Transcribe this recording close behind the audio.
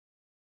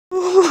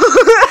gonna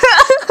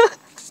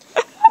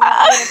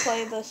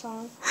play the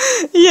song?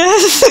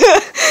 Yes.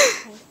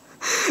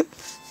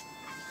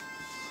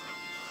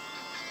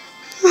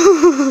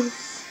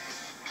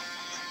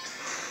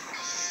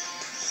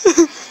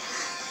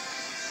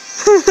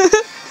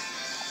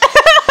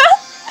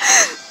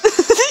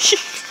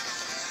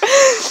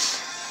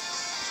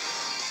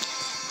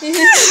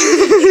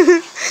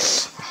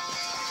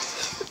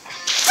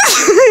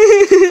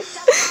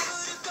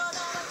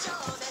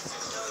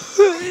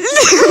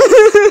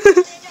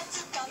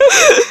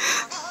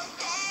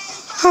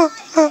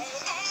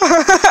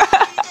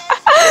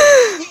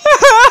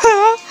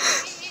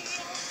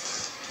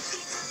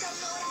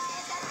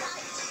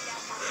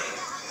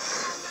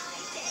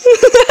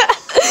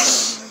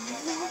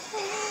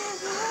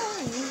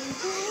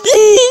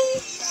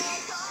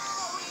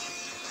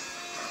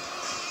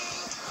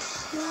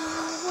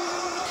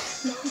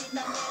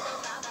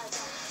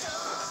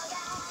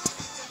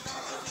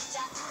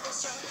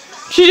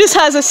 She just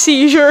has a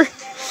seizure.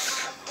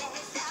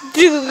 Let's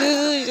do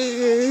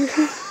this.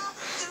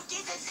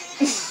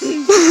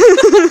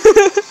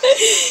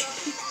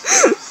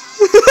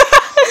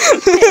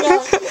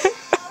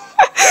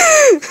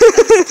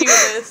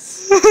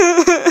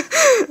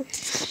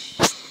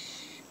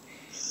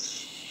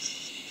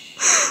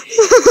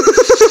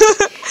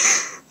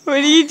 What are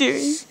you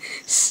doing?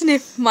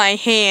 Sniff my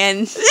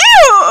hand.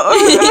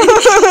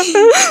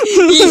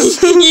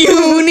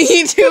 You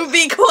need to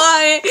be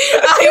quiet.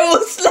 I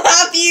will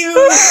slap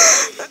you.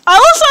 I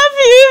will slap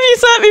you if you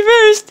slap me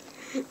first.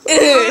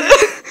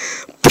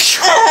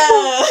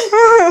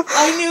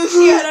 I knew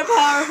she had a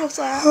powerful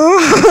slap.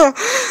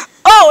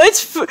 Oh,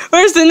 it's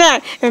worse than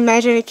that.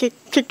 Imagine it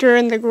kicked her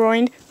in the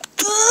groin.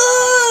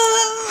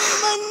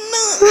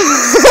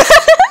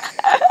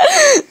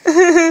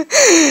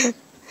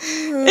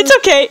 It's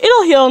okay.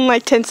 It'll heal in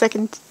like 10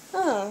 seconds.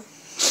 Oh.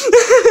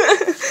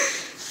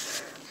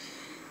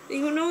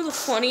 You know the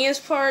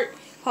funniest part?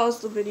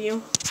 Pause the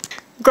video.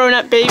 Grown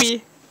up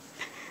baby.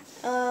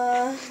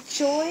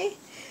 Joy?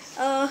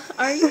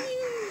 Are you...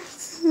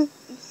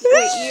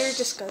 Wait, you're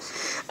disgusting.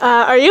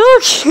 Are you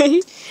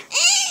okay?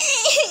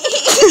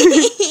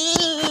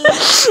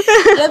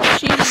 That's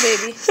cheese,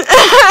 baby.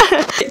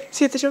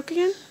 See the joke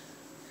again?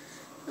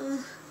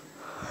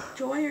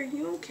 Joy, are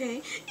you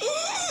okay?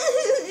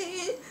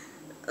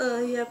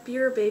 Yep,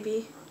 you're a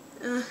baby.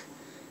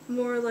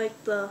 More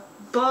like the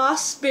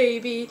boss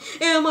baby.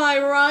 Am I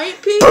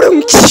right,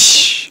 people?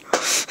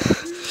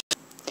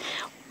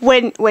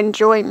 When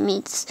Joy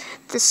meets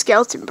the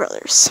Skeleton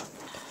Brothers.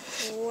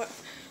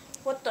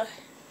 What the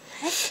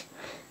heck?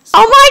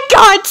 Oh my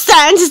God,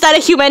 Sans, is that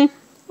a human?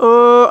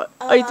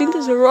 I think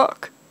there's a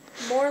rock.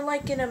 More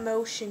like an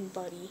emotion,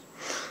 buddy.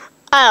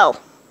 Oh.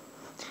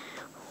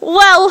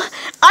 Well,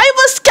 I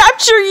must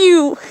capture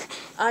you.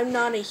 I'm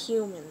not a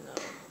human,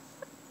 though.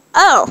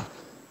 Oh.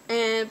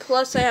 And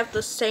plus, I have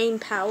the same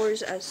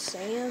powers as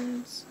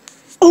Sans.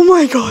 Oh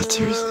my God,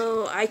 seriously.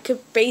 So I could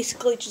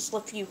basically just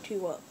lift you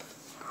two up.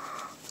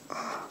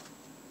 I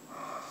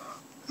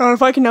don't know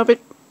if I can help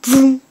it.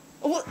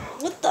 What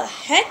the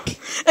heck?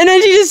 And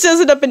then she just does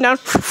it up and down.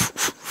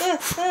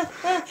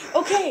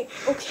 Okay.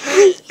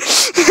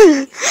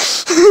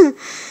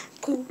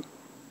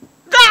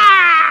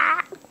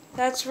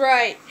 That's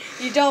right.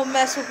 You don't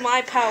mess with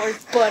my powers,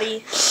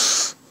 buddy.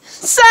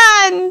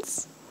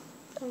 Sans!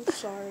 I'm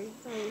sorry.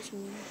 I was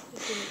mean. I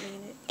didn't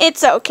mean it.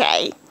 It's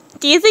okay.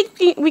 Do you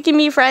think we can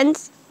be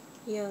friends?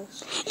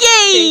 Yes.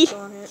 Yay! Take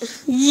on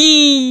it.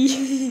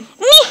 Yee!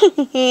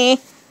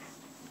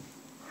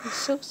 He's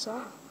so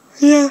soft.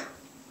 Yeah.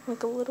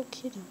 Like a little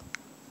kitty.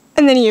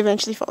 And then he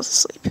eventually falls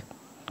asleep.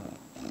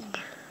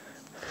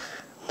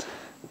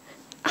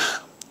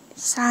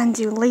 Sans,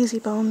 you lazy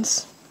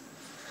bones.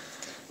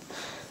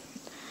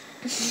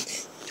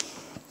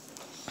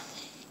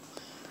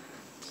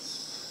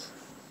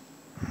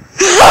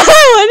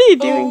 What are you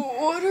doing?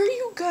 Oh, what are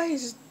you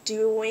guys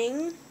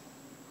doing?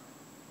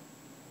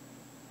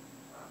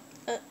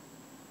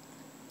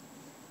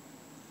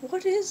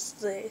 What is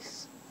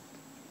this?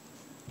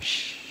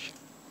 Shh.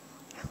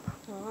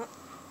 Huh?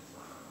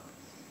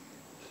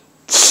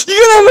 You're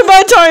gonna have a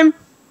bad time.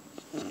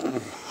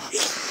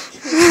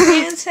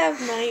 Fans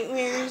have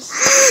nightmares.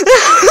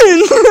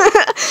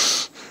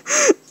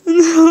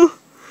 No.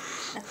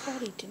 I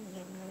thought he didn't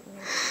have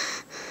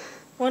nightmares.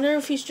 Wonder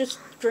if he's just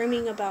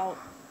dreaming about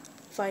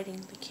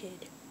fighting the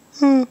kid.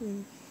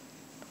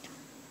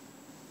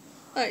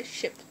 I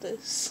ship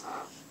this.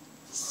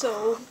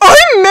 So.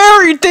 I'm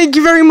married, thank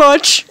you very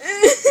much.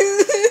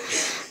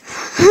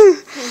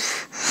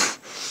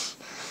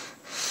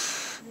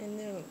 I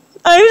know.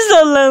 I'm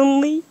so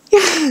lonely.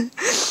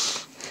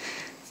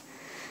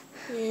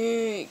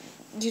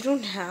 You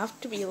don't have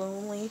to be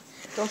lonely.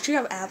 Don't you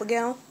have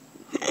Abigail?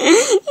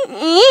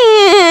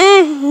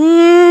 I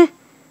will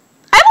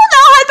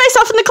now hide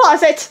myself in the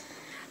closet.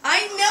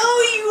 I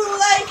know you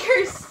like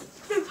her,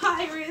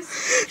 Papyrus.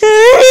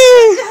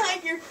 You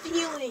hide your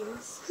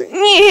feelings.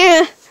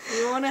 Yeah.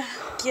 You want to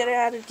get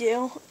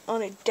Abigail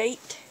on a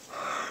date?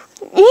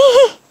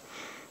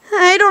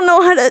 I don't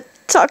know how to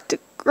talk to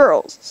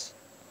girls.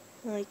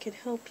 I could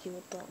help you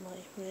with that, my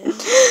friend.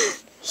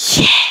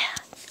 Yeah.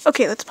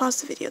 Okay, let's pause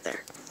the video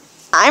there.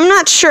 I'm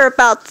not sure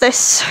about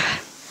this.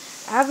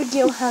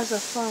 Abigail has a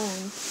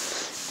phone.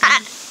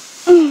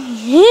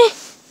 Yeah.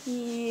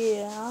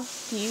 Yeah.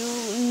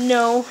 You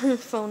know her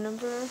phone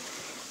number?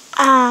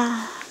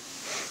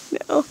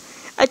 No.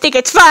 I think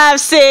it's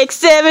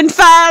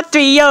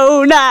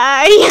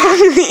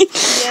 5675309.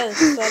 Yes,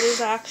 that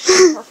is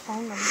actually her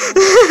phone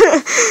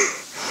number.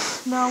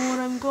 Now what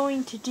I'm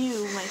going to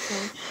do, my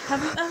friend,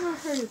 have you ever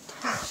heard of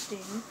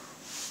texting?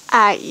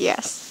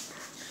 Yes.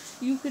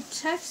 You could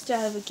text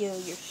Abigail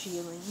your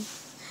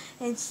feelings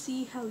and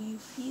see how you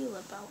feel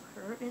about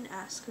her and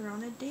ask her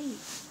on a date.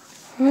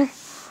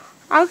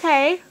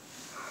 Okay.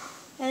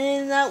 And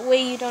in that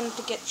way you don't have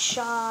to get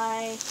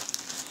shy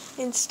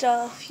and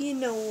stuff. You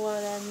know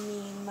what I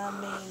mean, my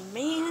main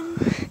man.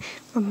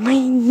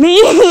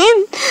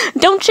 Man.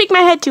 Don't shake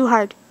my head too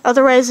hard.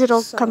 Otherwise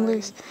it'll come Sorry.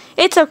 loose.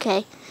 It's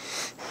okay.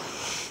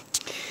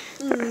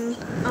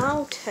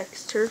 I'll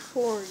text her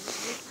for you.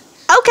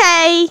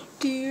 Okay.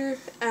 Dear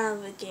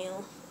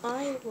Abigail,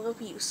 I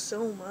love you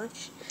so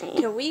much.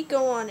 Can we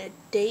go on a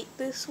date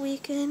this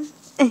weekend?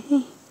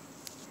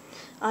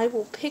 I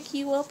will pick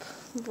you up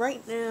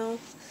right now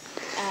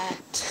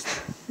at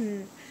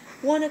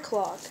 1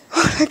 o'clock.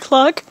 1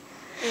 o'clock?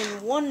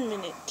 In 1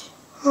 minute.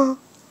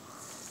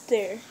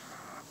 There.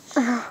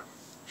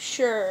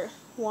 Sure,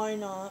 why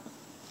not?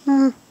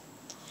 You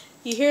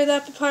hear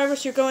that,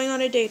 Papyrus? You're going on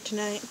a date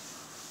tonight.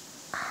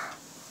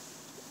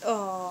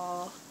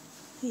 Aww,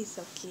 he's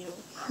so cute.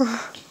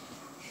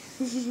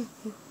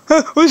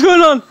 What's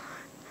going on?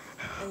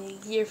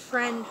 Your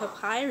friend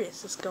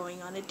Papyrus is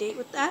going on a date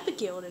with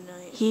Abigail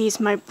tonight.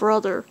 He's my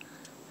brother.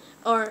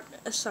 Or,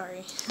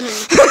 sorry.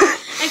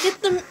 I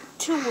get the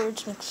 2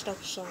 words mixed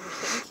up, sorry.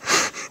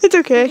 It's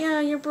okay.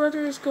 Yeah, your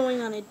brother is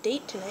going on a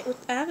date tonight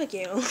with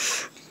Abigail.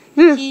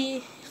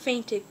 He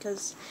fainted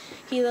because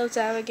he loves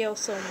Abigail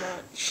so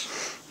much.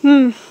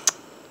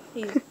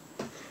 He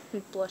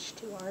blushed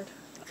too hard.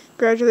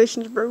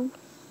 Congratulations, bro.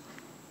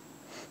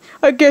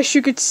 I guess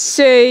you could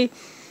say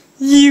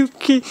you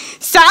can.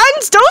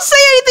 Sons, don't say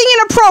anything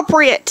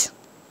inappropriate.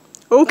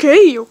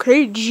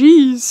 Okay,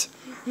 jeez.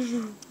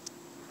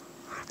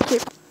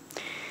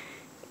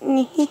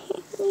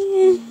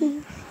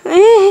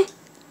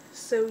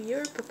 So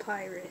you're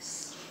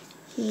Papyrus.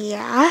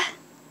 Yeah.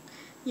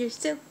 You're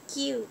so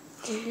cute.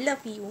 I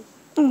love you.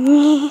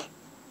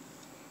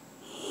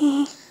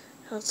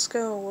 Let's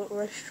go. What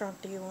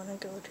restaurant do you want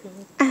to go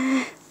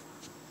to?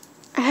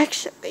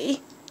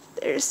 Actually,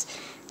 there's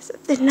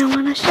something I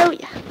want to show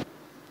you.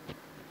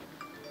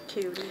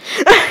 Cutie.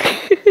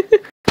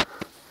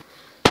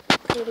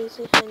 What is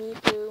it, honey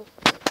boo?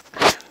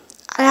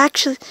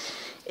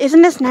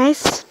 Isn't this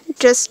nice?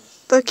 Just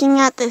looking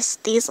at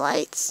these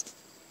lights.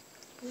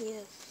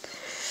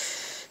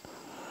 Yes.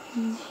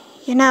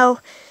 You know,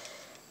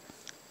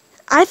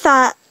 I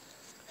thought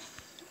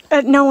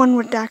no one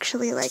would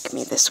actually like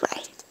me this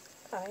way.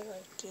 I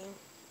like you.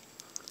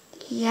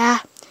 Yeah.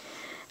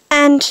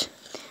 And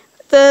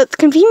the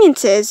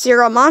convenience is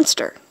you're a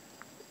monster.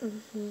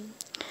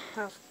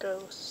 Half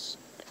ghost,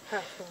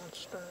 half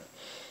monster.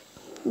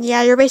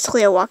 Yeah, you're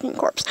basically a walking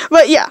corpse.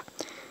 But yeah.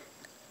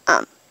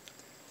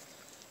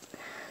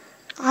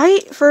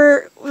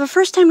 For the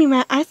first time we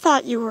met, I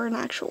thought you were an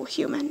actual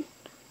human.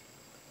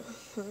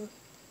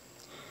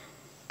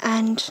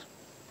 And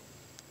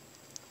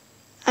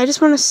I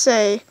just want to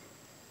say,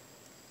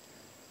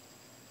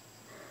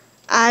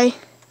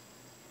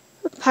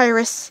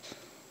 Papyrus,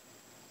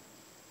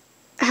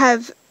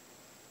 have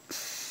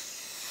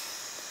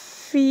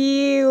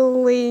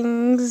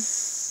feelings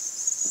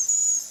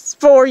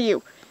for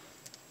you.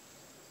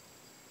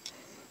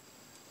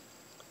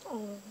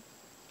 Oh,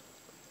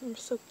 you're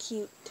so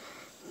cute.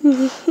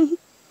 I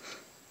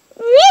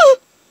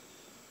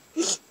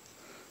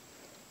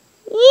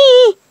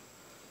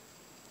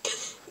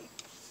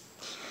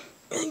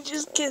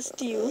just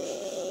kissed you.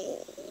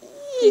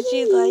 Did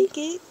you like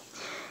it?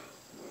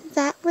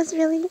 That was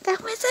amazing.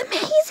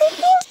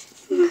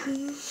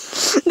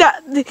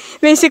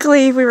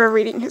 Basically, we were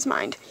reading his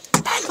mind.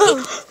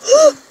 Oh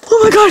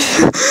my god,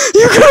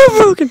 you could have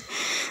broken.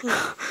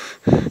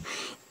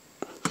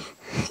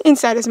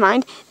 Inside his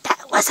mind,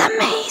 that was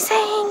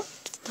amazing.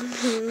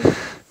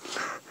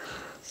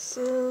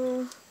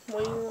 So,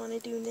 what do you want to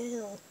do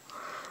now?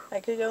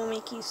 I could go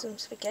make you some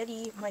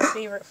spaghetti, my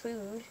favorite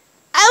food.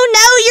 Oh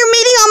no, you're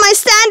meeting all my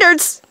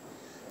standards.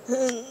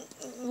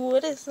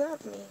 What does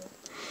that mean?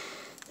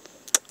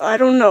 I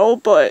don't know,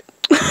 but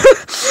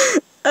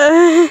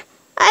I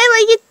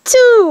like it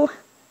too.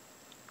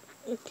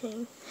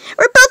 Okay.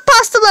 We're both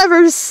pasta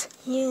lovers.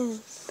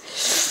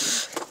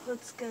 Yes.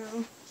 Let's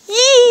go.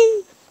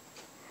 Yee!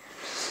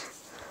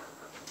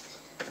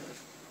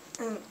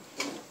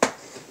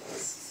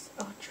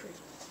 Audrey.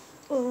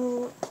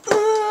 You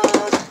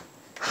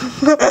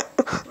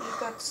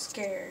got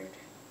scared.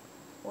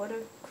 What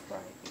a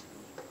crybaby.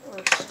 Or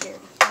scared.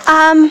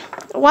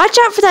 Watch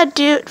out for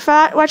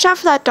that watch out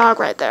for that dog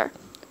right there.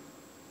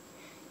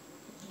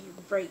 You're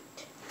right.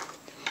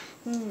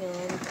 No.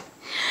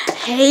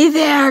 Hey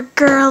there,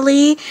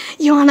 girly.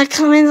 You wanna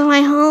come into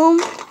my home?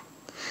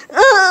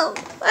 Oh, I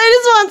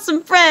just want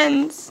some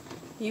friends.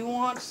 You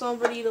want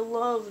somebody to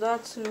love,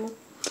 that's who. And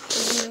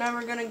you're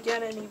never gonna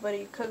get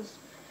anybody, cause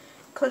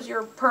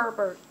you're a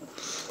pervert.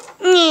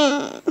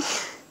 Mm.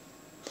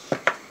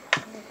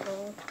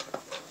 Okay.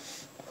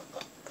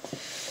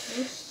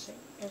 You say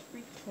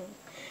everything.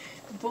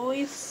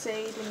 Boys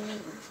say to me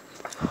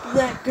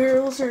that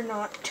girls are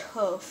not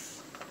tough.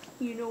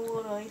 You know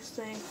what I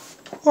say?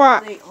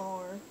 What? They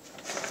are.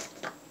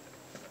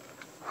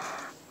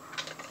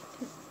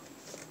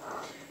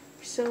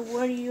 So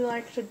what do you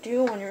like to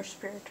do in your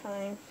spare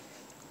time?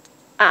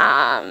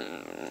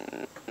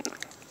 I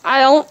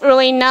don't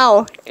really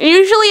know.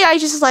 Usually I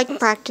just like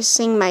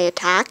practicing my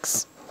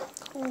attacks.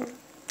 Cool.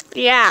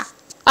 Yeah.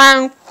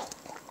 Even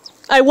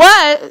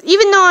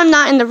though I'm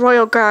not in the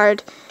Royal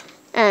Guard,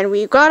 and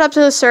we got up to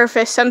the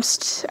surface,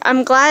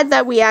 I'm glad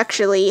that we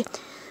actually,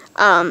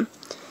 I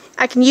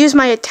can use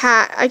my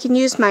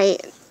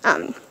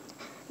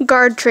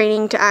guard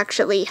training to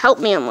actually help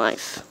me in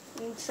life.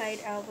 Inside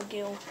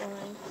Abigail's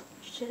mind.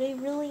 Should I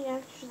really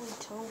actually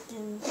tell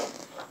him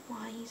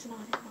why he's not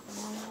in the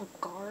Royal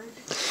Guard?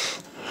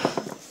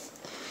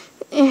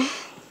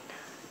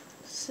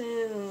 So,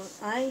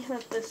 I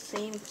have the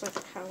same such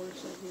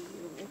powers as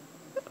you.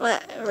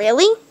 What,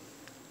 really?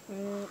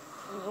 You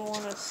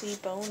want to see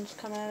bones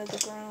come out of the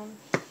ground?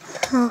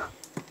 Huh.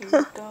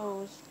 Here it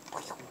goes.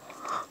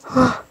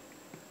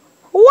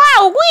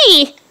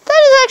 Wow-wee!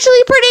 That is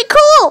actually pretty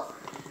cool!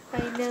 I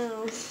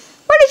know.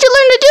 Where did you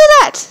learn to do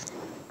that?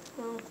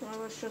 Well, I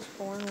was just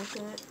born with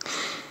it.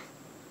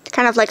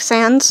 Kind of like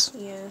Sans.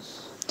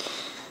 Yes.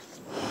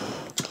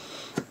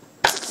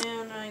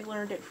 And I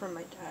learned it from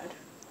my dad.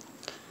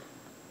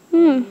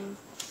 He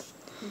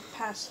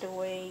passed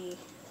away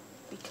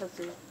because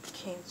of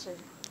cancer.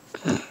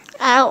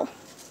 Ow.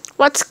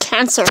 What's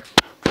cancer?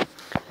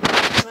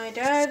 My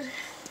dad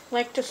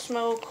liked to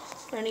smoke,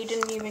 and he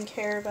didn't even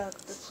care about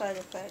the side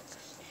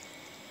effects.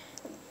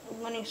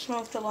 When he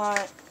smoked a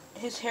lot,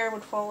 his hair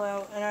would fall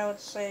out, and I would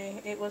say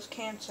it was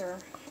cancer,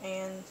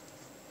 and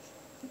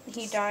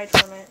he died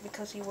from it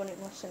because he wouldn't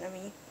listen to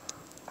me.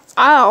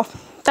 Oh,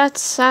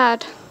 that's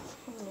sad.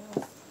 I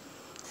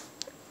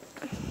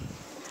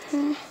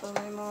know. But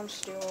my mom's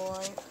still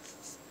alive.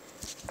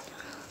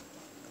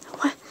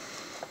 What?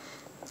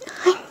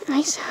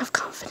 I have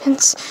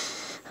confidence.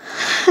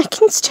 I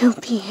can still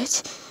be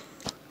it.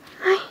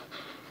 I'm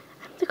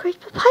the Great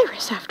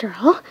Papyrus, after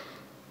all.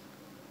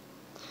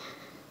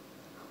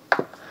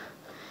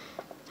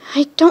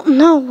 I don't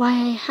know why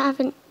I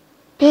haven't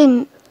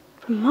been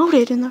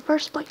promoted in the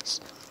first place.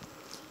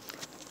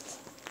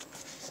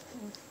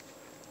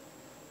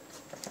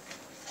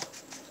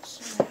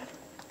 What's the matter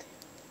with it?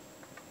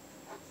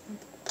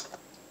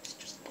 It's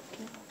just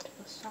looking off to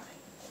the side.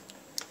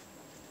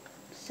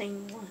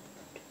 Saying what?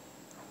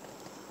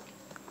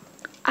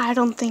 I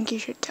don't think you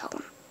should tell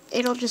him.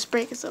 It'll just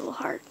break his little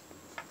heart.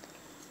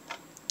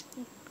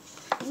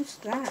 Who's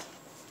that?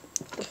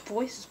 The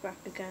voice is back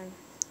again.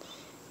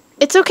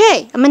 It's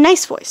okay. I'm a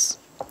nice voice.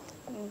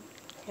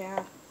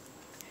 Yeah.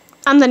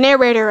 I'm the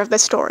narrator of the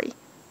story.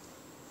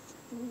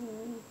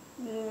 You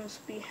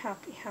must be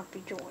happy,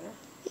 happy Joanna.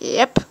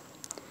 Yep.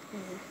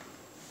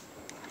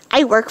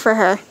 I work for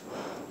her.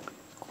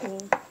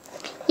 Cool.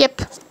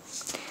 Yep.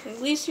 At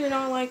least you're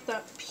not like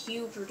that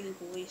puberty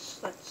voice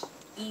that's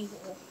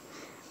evil.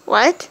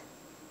 What?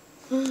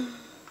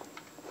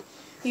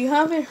 You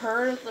haven't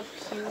heard of the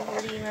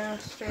puberty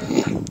master?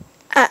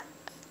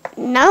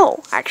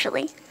 No,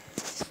 actually.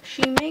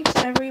 She makes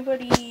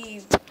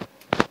everybody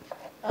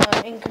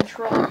in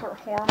control of her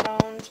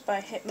hormones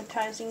by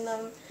hypnotizing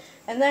them.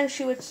 And then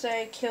she would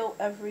say, kill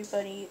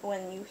everybody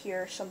when you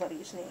hear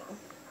somebody's name.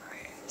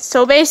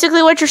 So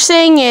basically what you're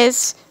saying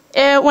is,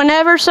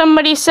 whenever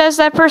somebody says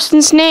that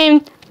person's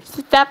name,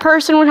 that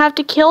person would have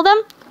to kill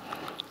them?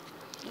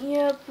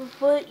 Yeah,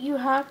 but you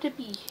have to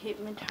be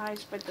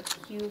hypnotized by the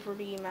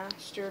puberty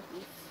master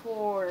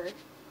before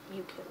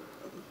you kill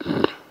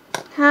them.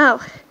 Oh.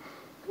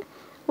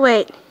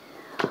 Wait.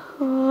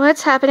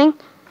 What's happening?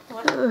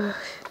 What?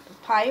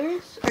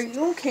 Papyrus? Are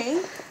you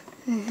okay?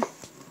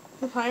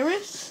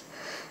 Papyrus?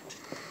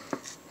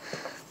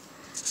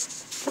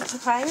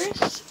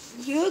 Papyrus?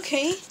 You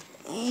okay?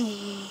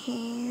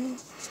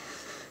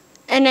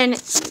 And then...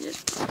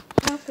 What's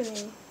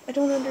happening? I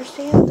don't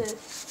understand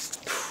this.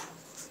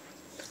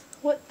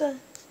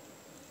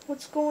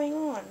 What's going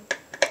on?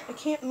 I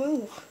can't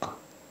move.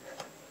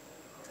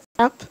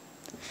 Up.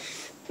 Oh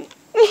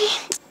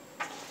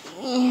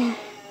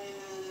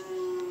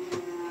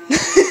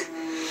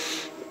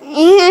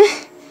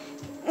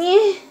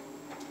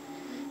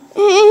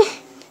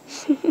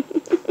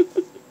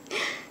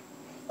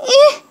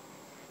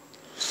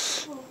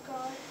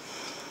God.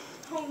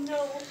 Oh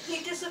no,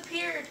 he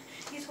disappeared.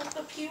 He's with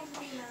the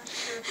puberty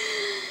master.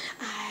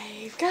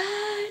 I've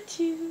got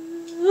you.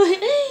 I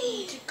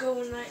need to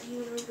go in that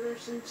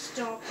universe and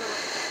stop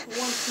her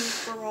once and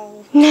for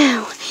all.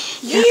 Now,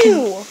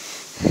 You!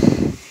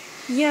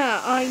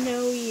 Yeah, I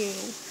know you.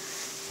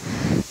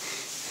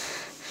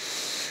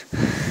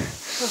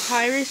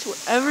 Papyrus,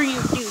 whatever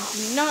you do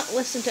not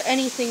listen to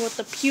anything with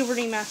the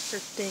puberty master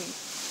thing.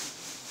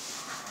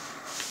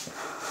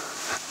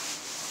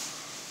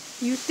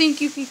 You think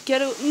you could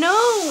get out?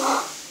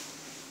 No!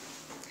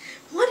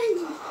 What are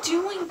you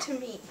doing to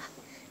me?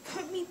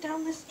 Put me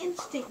down this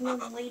instant,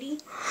 young lady.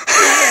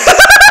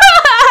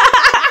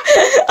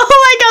 Oh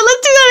my god,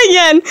 let's do that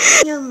again.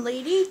 Young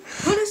lady,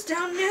 put us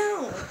down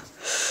now.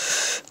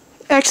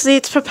 Actually,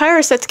 it's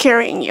Papyrus that's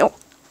carrying you.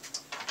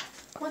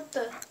 What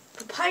the?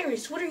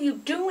 Papyrus, what are you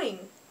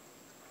doing?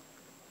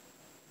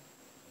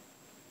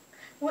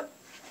 What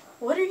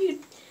are you...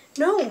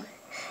 No.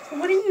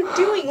 What are you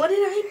doing? What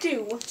did I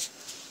do?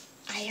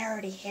 I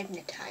already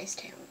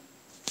hypnotized him.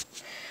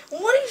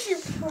 What is your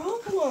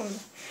problem?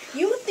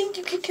 You would think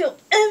you could kill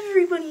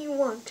everybody you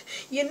want.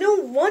 You know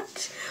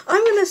what?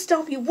 I'm gonna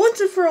stop you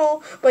once and for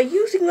all by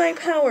using my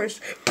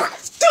powers.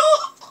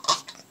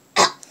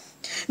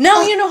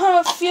 Now you know how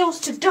it feels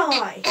to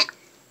die.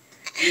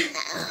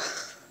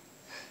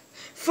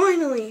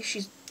 Finally,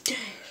 she's dead.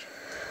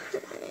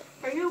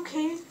 Are you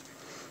okay?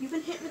 You've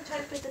been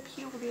hypnotized by the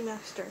puberty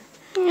master.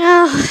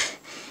 Oh,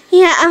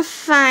 yeah, I'm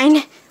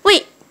fine.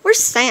 Wait, where's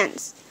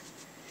Sans?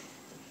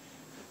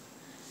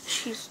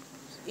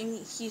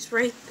 He's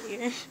right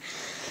there.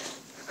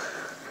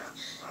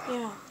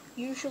 Yeah,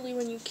 usually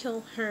when you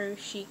kill her,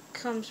 she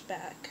comes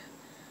back.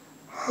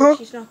 But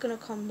she's not gonna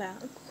come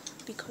back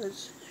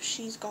because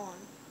she's gone.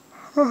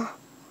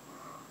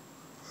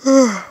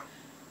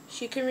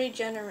 She can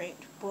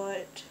regenerate,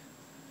 but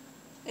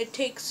it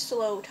takes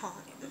slow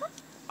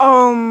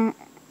time.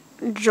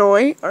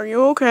 Joy, are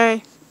you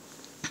okay?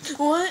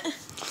 What?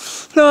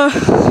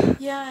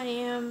 Yeah, I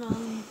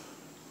am.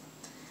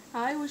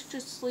 I was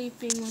just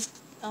sleeping with,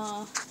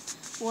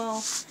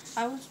 well,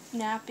 I was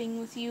napping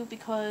with you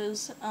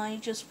because I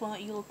just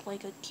thought you looked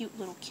like a cute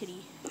little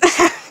kitty.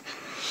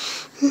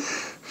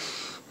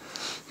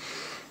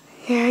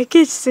 Yeah, I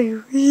get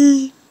so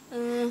weak.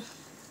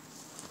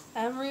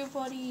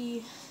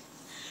 Everybody,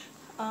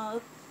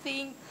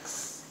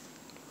 thinks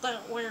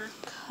that we're a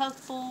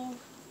couple.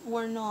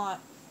 We're not.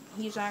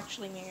 He's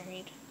actually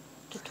married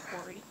to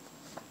Tori.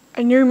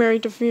 And you're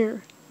married to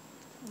Fear.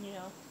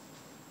 Yeah.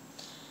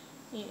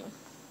 Yeah.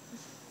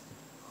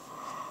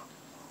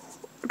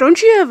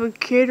 Don't you have a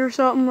kid or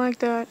something like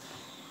that?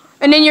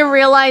 And then you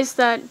realize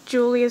that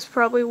Julie is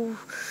probably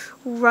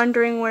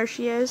wondering where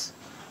she is.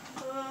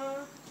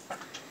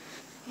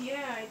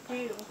 Yeah, I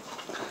do.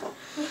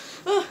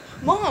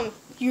 Mom,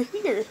 you're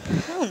here.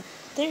 Oh,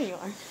 there you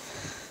are.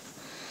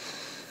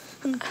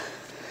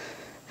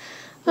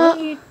 What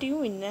are you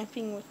doing,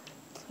 napping with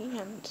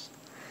hands?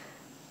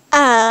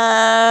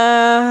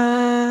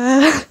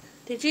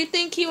 Did you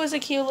think he was a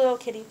cute little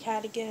kitty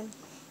cat again?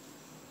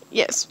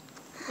 Yes.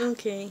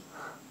 Okay.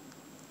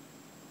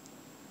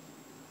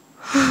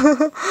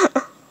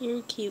 You're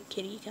a cute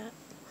kitty cat.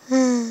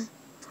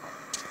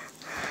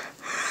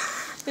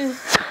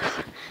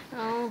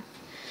 Oh,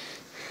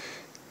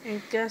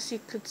 I guess you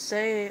could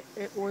say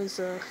it was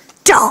a...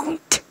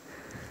 Don't!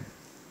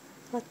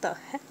 What the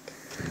heck?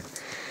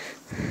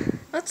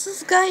 What's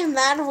this guy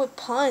mad with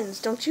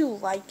puns? Don't you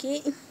like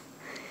it?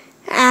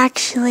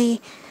 Actually,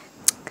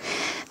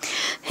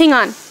 hang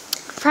on.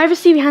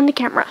 Privacy behind the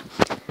camera.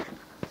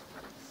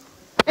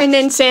 And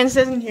then Sans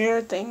doesn't hear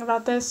a thing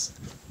about this.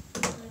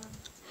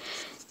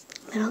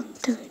 Little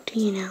do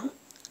you know,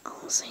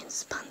 all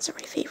Sans' puns are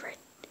my favorite.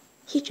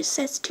 He just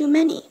says too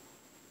many.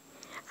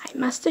 I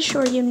must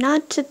assure you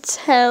not to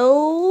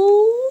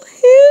tell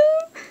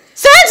him.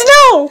 Sans,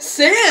 no!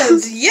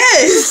 Sans,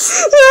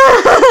 yes!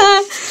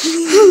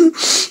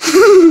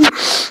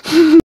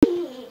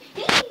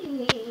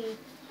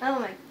 Oh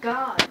my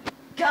god.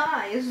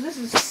 Guys, this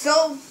is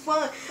so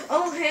fun.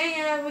 Oh,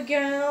 hey,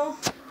 Abigail.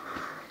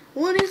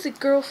 What is it,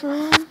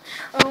 girlfriend?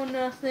 Oh,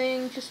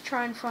 nothing. Just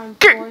trying to find a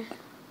boy.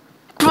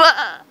 Is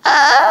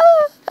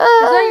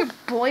that your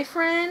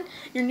boyfriend?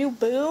 Your new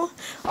boo?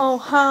 Oh,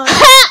 hi.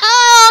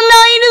 Oh, no,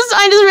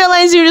 I just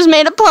realized you just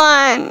made a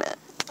pun.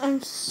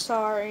 I'm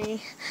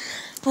sorry.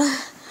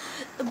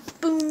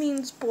 Boo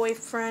means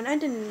boyfriend. I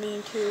didn't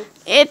mean to.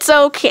 It's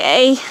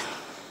okay.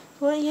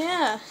 Well,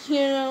 yeah,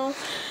 you know.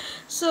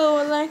 So,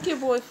 I like your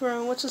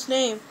boyfriend. What's his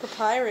name?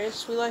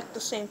 Papyrus. We like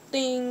the same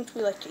things.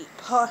 We like to eat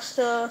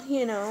pasta.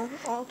 You know,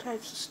 all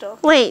types of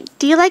stuff. Wait,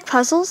 do you like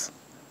puzzles?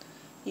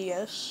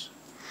 Yes.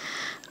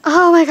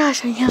 Oh my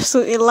gosh, I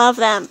absolutely love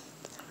them.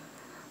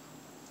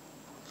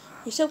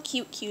 You're so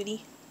cute,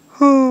 cutie.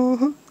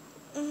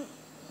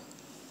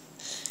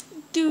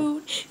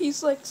 Dude,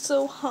 he's like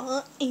so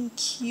hot and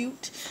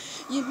cute.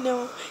 You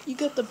know, you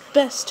got the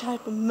best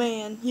type of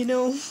man, you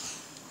know?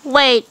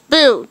 Wait,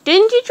 Boo,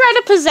 didn't you try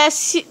to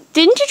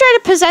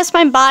possess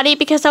my body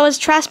because I was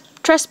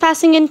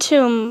trespassing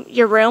into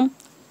your room?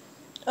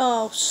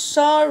 Oh,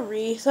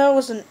 sorry. That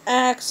was an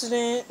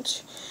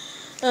accident.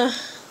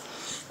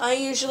 I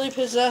usually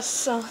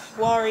possess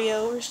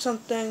Wario or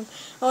something.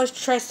 Always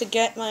tries to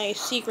get my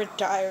secret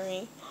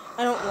diary.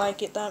 I don't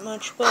like it that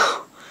much,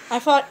 but I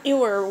thought you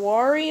were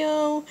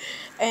Wario,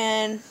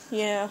 and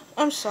yeah,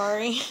 I'm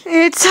sorry.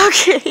 It's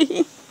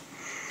okay.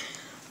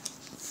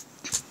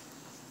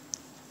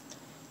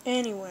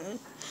 Anyway,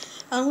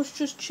 I was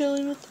just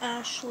chilling with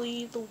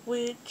Ashley, the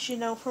witch,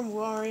 from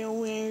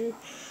WarioWare.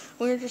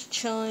 We were just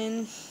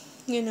chilling,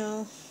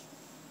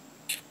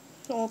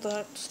 all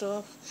that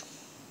stuff.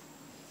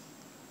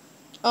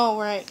 Oh,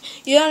 right.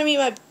 You gotta meet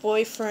my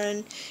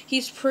boyfriend.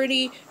 He's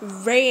pretty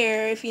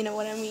rare, if you know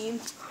what I mean.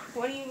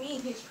 What do you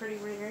mean he's pretty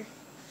rare?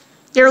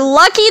 You're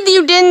lucky that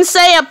you didn't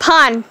say a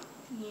pun.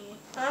 Yeah,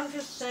 I'm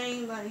just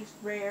saying that he's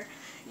rare.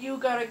 You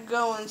gotta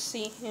go and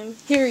see him.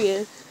 Here he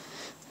is.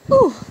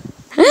 Ooh.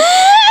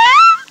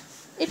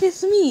 It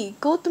is me,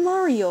 Gold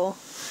Mario.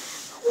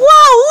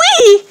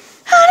 Wowee!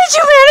 How did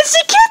you manage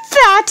to get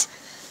that?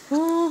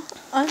 Well,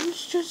 I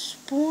was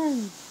just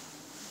born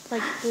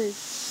like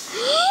this.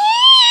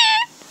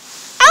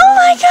 Oh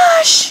my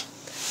gosh!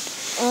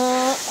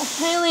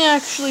 Haley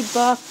actually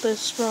bought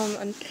this from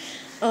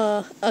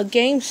a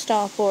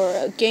GameStop or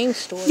a game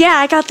store. Yeah,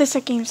 I got this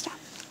at GameStop.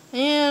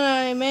 And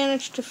I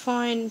managed to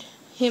find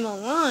him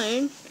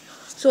online.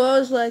 So I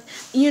was like,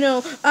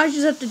 I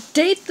just have to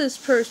date this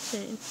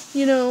person,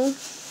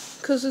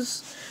 because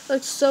it's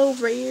like so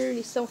rare and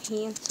he's so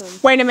handsome.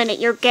 Wait a minute,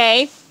 you're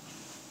gay?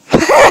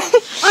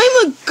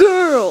 I'm a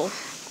girl.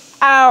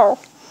 Ow.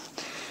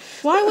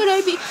 Why would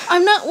I be?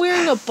 I'm not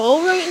wearing a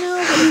bow right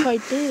now, but if I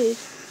did,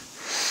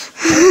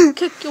 I would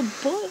kick your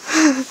butt.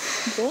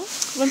 But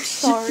I'm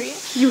sorry.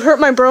 You hurt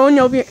my bro and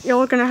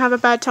you're gonna have a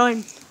bad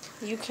time.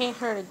 You can't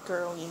hurt a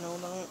girl, you know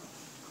that.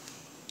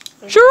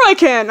 Sure I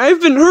can. I've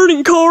been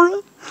hurting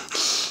Cora.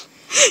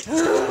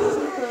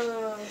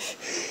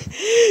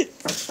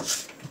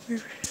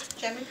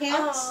 Gemmy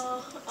pants?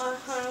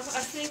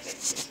 I think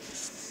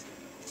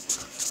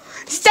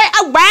Stay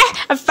away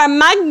from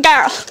my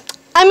girl.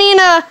 I mean,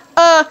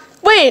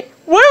 wait.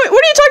 What are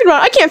you talking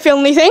about? I can't feel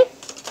anything.